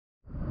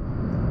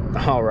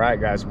All right,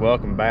 guys,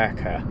 welcome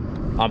back.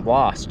 I'm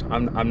lost.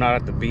 I'm not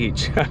at the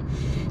beach.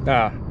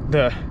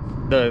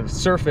 The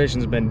surf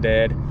fishing's been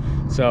dead,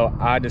 so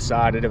I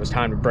decided it was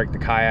time to break the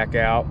kayak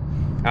out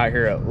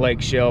here at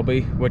Lake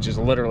Shelby, which is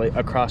literally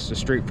across the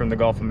street from the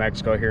Gulf of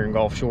Mexico here in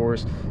Gulf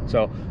Shores.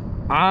 So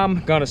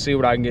I'm gonna see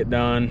what I can get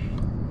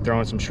done,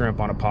 throwing some shrimp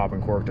on a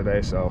popping cork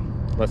today. So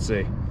let's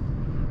see.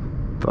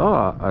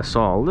 Thought I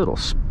saw a little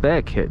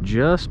speck hit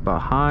just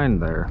behind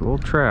there, a little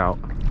trout.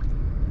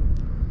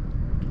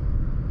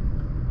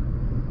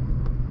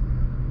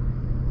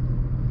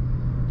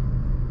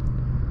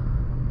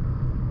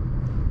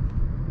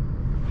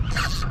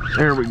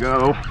 There we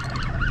go.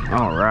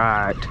 All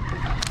right.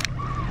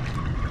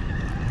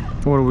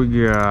 What do we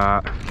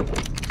got?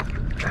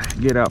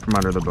 Get out from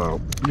under the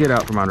boat. Get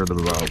out from under the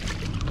boat.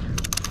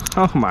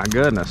 Oh my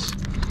goodness.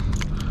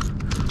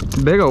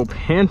 Big old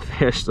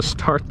pinfish to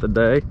start the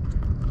day.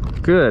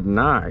 Good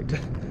night.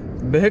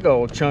 Big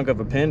old chunk of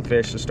a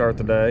pinfish to start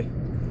the day.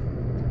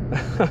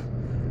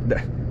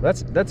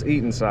 That's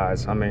eating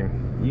size. I mean,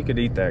 you could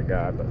eat that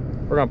guy, but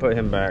we're gonna put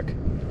him back.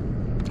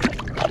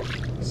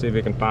 See if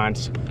we can find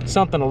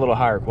something a little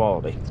higher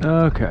quality.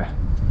 Okay.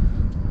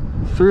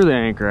 Threw the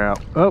anchor out.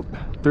 Oh,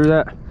 threw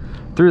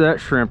that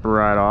shrimp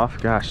right off.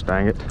 Gosh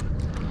dang it.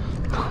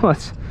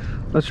 Let's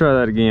try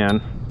that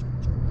again.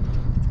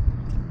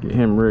 Get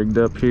him rigged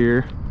up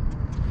here.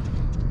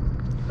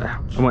 I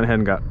went ahead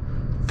and got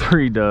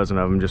 3 dozen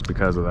of them just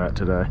because of that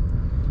today.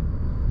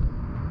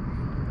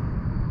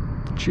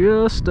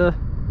 Just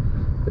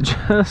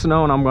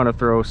knowing I'm gonna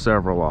throw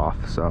several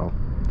off, so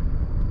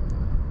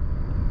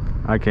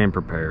I came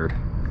prepared.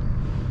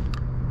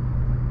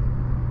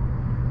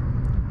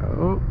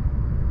 Oh,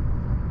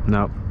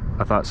 nope.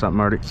 I thought something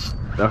already,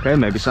 okay,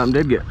 maybe something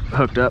did get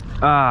hooked up.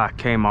 Ah, it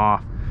came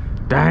off.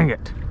 Dang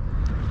it.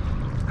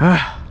 I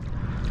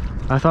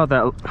thought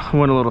that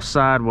went a little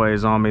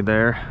sideways on me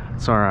there.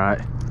 It's all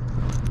right.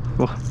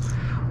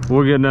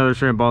 We'll get another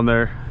shrimp on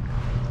there.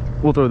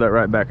 We'll throw that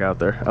right back out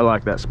there. I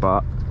like that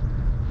spot.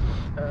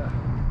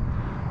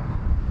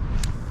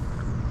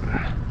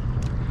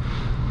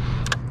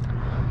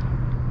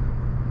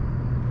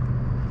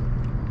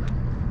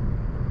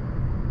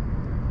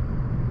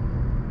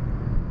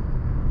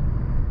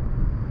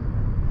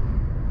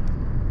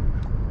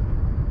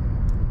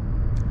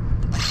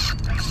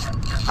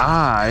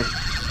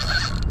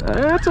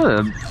 That's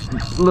a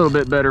little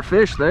bit better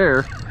fish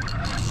there.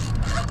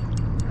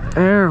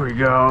 There we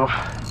go.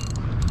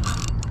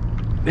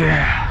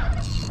 Yeah.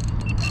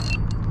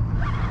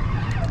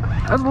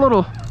 That's a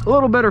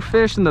little better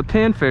fish than the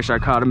pinfish I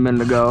caught a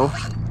minute ago.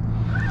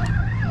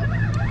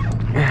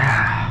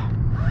 Yeah.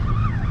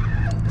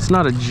 It's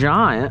not a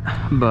giant,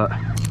 but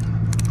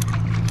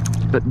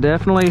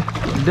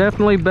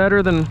definitely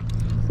better than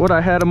what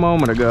I had a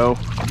moment ago.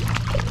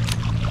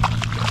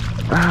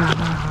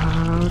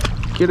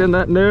 Get in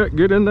that net,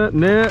 get in that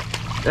net.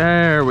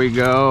 There we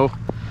go.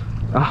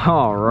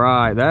 All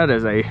right, that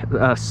is a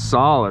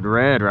solid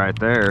red right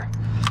there.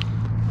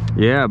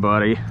 Yeah,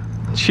 buddy.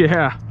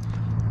 Yeah,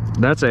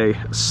 that's a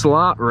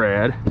slot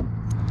red.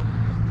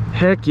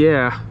 Heck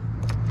yeah.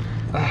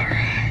 All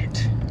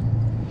right.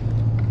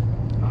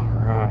 All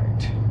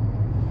right.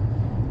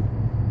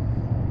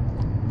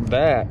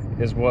 That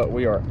is what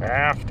we are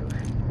after.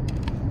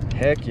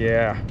 Heck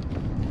yeah.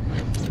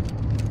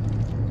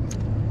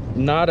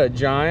 Not a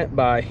giant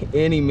by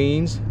any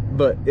means,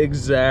 but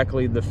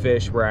exactly the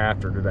fish we're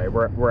after today.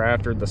 We're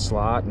after the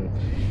slot, and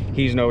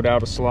he's no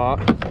doubt a slot.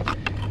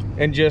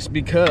 And just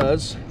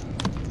because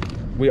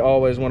we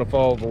always want to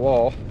follow the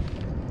law,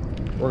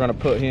 we're gonna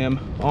put him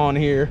on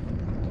here.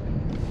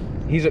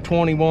 He's at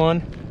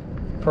 21.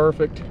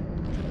 Perfect.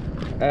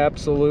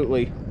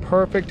 Absolutely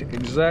perfect.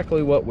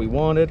 Exactly what we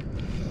wanted.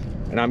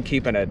 And I'm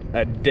keeping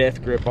a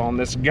death grip on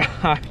this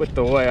guy with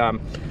the way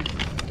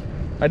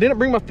I didn't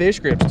bring my fish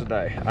grips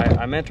today.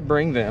 I meant to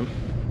bring them,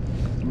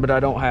 but I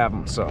don't have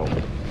them, so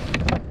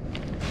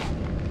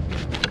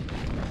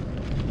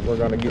we're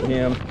gonna get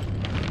him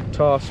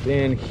tossed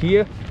in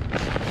here.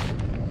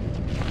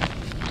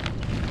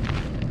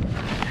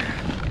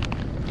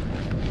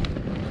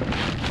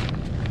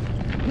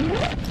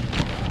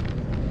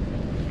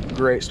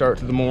 Great start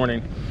to the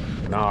morning.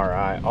 All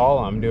right, all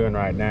I'm doing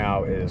right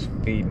now is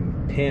feeding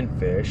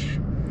pinfish,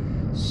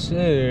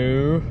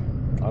 so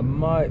I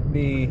might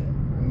be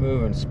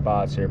moving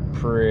spots here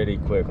pretty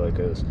quickly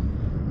because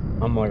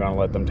I'm only gonna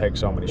let them take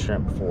so many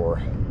shrimp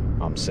before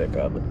I'm sick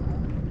of it.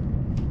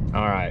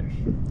 All right,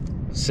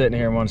 sitting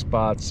here in one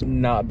spot's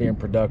not being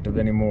productive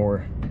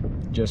anymore,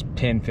 just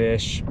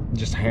pinfish,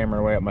 just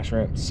hammering away at my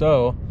shrimp.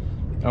 So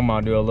I'm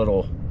gonna do a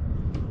little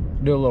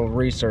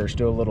research,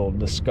 do a little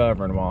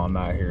discovering while I'm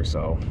out here.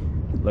 So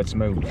let's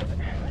move.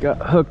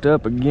 Got hooked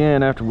up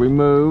again after we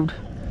moved.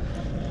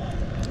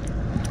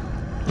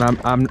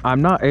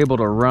 I'm not able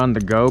to run the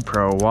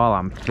GoPro while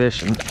I'm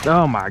fishing.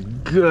 Oh my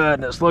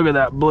goodness, look at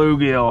that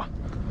bluegill.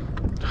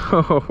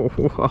 Oh,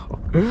 whoa.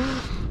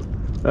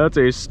 That's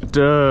a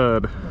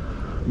stud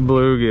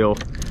bluegill,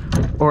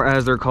 or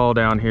as they're called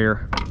down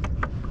here,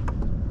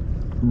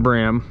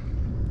 brim.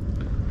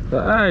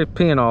 Hey,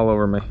 peeing all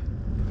over me.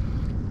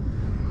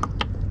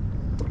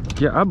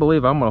 Yeah, I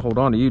believe I'm gonna hold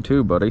on to you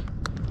too, buddy.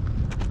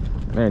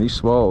 Man, you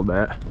swallowed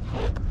that.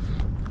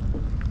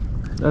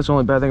 That's the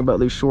only bad thing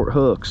about these short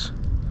hooks.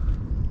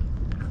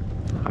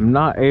 I'm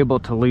not able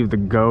to leave the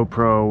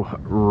GoPro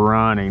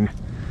running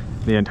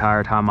the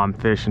entire time I'm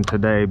fishing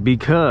today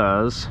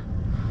because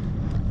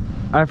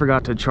I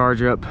forgot to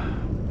charge up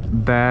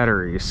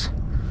batteries.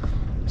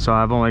 So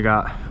I've only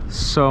got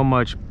so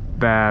much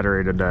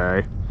battery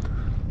today.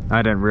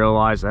 I didn't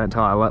realize that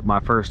until I let my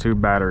first 2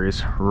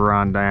 batteries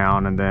run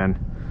down, and then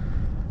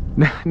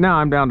now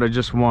I'm down to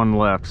just 1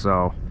 left,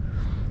 so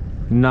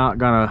not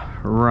gonna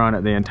run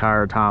it the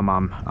entire time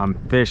I'm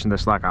fishing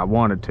this like I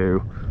wanted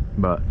to,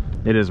 but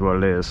it is what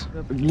it is.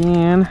 Up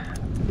again,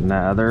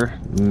 another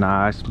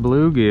nice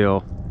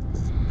bluegill.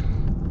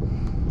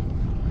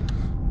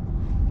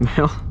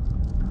 Well,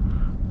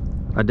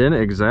 I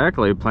didn't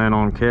exactly plan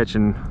on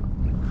catching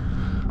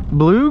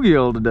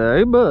bluegill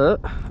today, but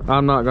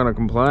I'm not gonna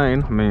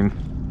complain. I mean,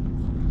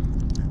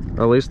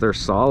 at least they're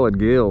solid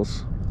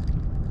gills.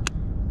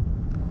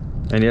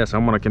 And yes,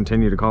 I'm gonna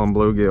continue to call them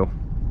bluegill.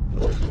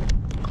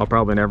 I'll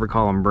probably never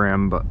call them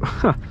brim, but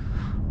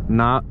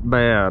not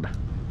bad.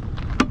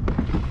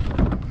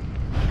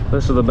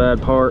 This is the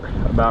bad part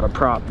about a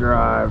prop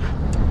drive.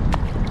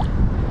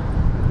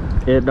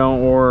 It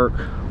don't work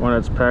when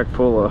it's packed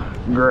full of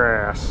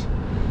grass.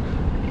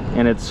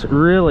 And it's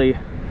really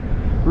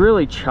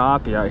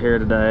choppy out here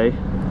today.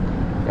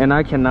 And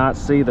I cannot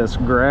see this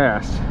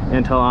grass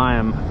until I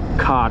am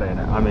caught in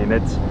it. I mean,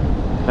 it's,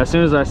 as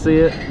soon as I see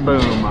it,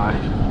 boom,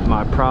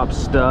 my prop's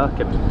stuck,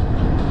 and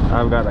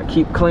I've got to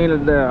keep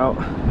cleaning it out.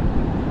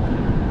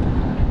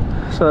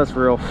 So that's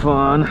real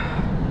fun.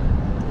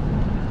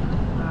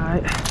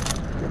 Alright,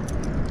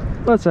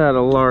 let's add a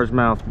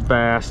largemouth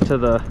bass to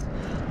the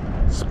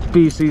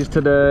species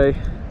today.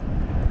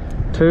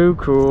 Too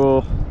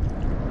cool.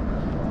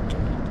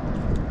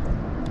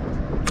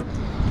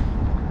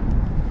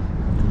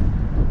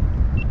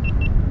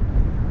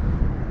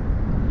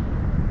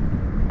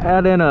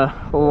 Add in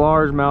a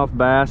largemouth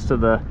bass to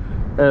the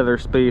other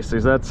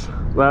species. That's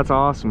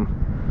awesome.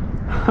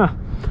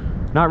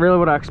 Not really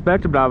what I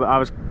expected, but I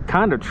was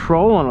kind of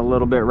trolling a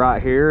little bit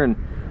right here and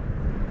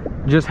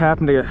just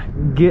happened to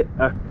get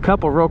a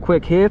couple real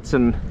quick hits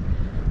and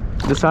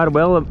decided,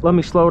 well, let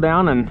me slow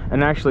down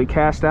and actually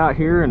cast out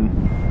here and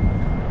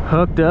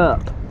hooked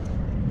up.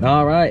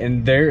 All right,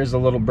 and there is a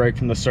little break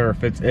from the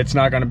surf. It's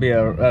not going to be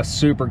a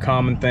super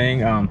common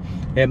thing.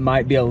 It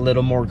might be a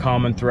little more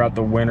common throughout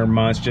the winter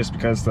months, just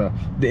because the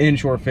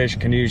inshore fishing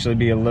can usually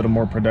be a little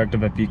more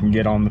productive if you can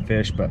get on the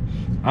fish. But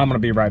I'm going to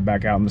be right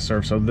back out in the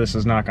surf, so this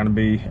is not going to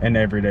be an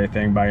everyday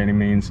thing by any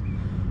means.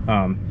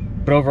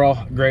 But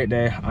overall, great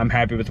day. I'm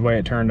happy with the way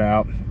it turned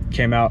out.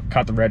 Came out,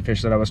 caught the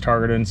redfish that I was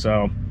targeting,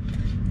 so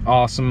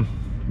awesome.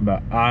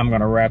 But I'm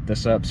going to wrap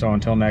this up, so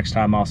until next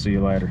time, I'll see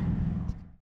you later.